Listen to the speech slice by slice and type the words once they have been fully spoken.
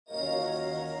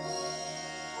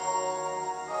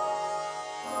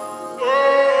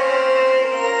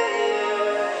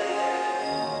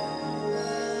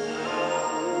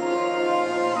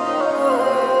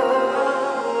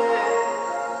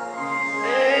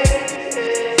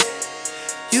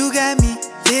You got me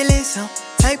feeling some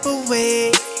type of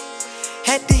way.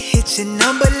 Had to hit your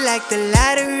number like the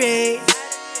lottery.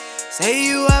 Say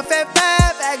you up at 5,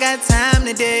 I got time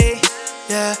today.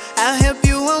 Yeah, I'll help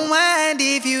you unwind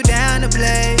if you down to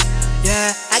play.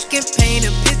 Yeah, I can paint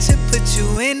a picture, put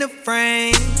you in the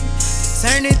frame.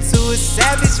 Turn it to a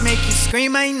savage, make you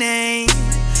scream my name.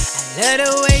 I love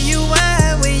the way you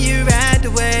whine when you ride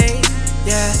the wave.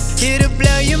 Yeah, here to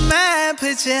blow your mind,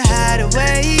 put your heart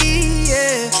away.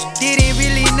 Yeah, didn't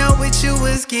really know what you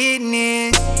was getting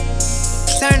in.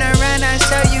 Turn around, I'll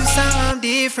show you something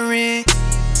different.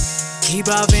 Keep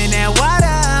off in that water,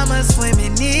 I'ma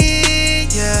swimming in.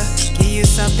 Yeah, give you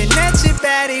something that your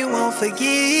body won't forget.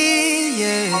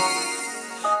 Yeah,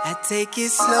 I take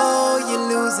it slow, you're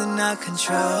losing all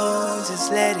control.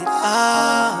 Just let it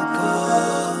all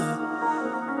go.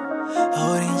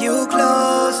 Holding you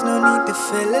close, no need to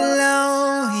feel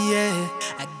alone, yeah.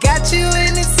 I got you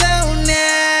in the zone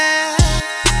now.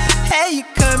 Hey, you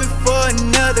coming for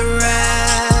another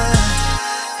round?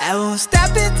 I won't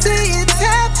stop until you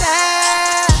tap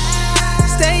out.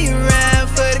 Stay around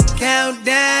for the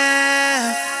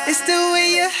countdown. It's the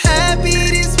way your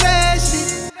heartbeat is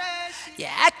rushing.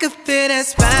 Yeah, I can feel that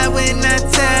spot when I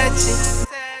touch it.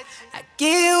 I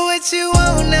give you what you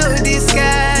want, no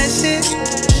discussion.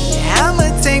 I'ma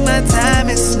take my time,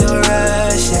 it's no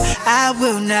rush. I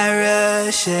will not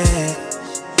rush it.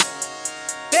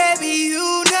 Baby,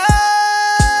 you know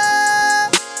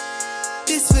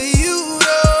this for you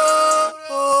though.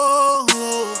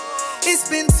 It's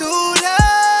been too long.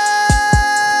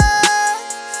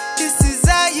 This is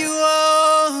all you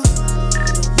want.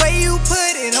 The way you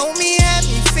put it on me had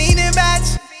me feeling about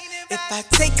you. If I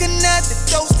take another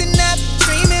dose, then I'll be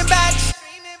dreaming about you.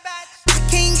 I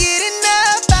can't get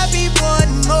enough, I be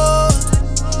wanting more.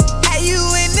 Had you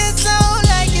in the zone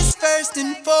like it's first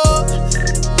and fourth.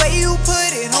 The way you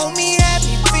put it on me had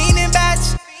me feeling about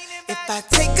you. If I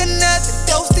take another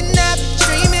dose, then I'll be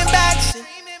dreaming about you.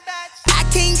 I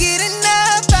can't get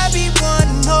enough, I be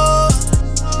wanting more.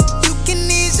 You can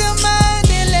ease your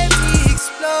mind and let me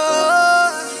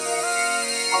explore.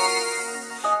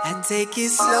 I take it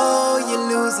slow, you're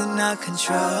losing all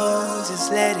control.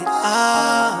 Just let it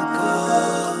all go.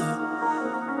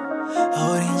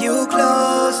 Holding you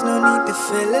close, no need to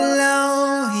feel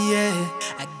alone, yeah.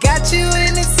 I got you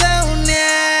in the zone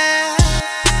now.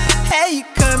 Hey, you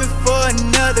coming for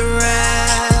another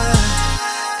round?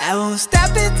 I won't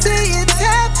stop until you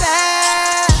tap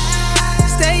out.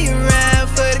 Stay around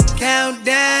for the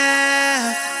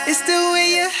countdown. It's the way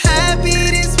your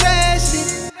heartbeat is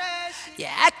rushing.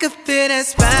 Yeah, I can feel that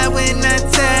spot when I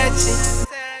touch it.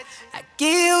 I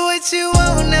give you what you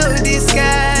want, no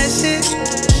discussion.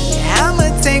 Yeah,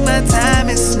 I'ma take my time,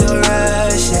 it's no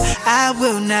rush. I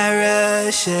will not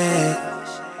rush it.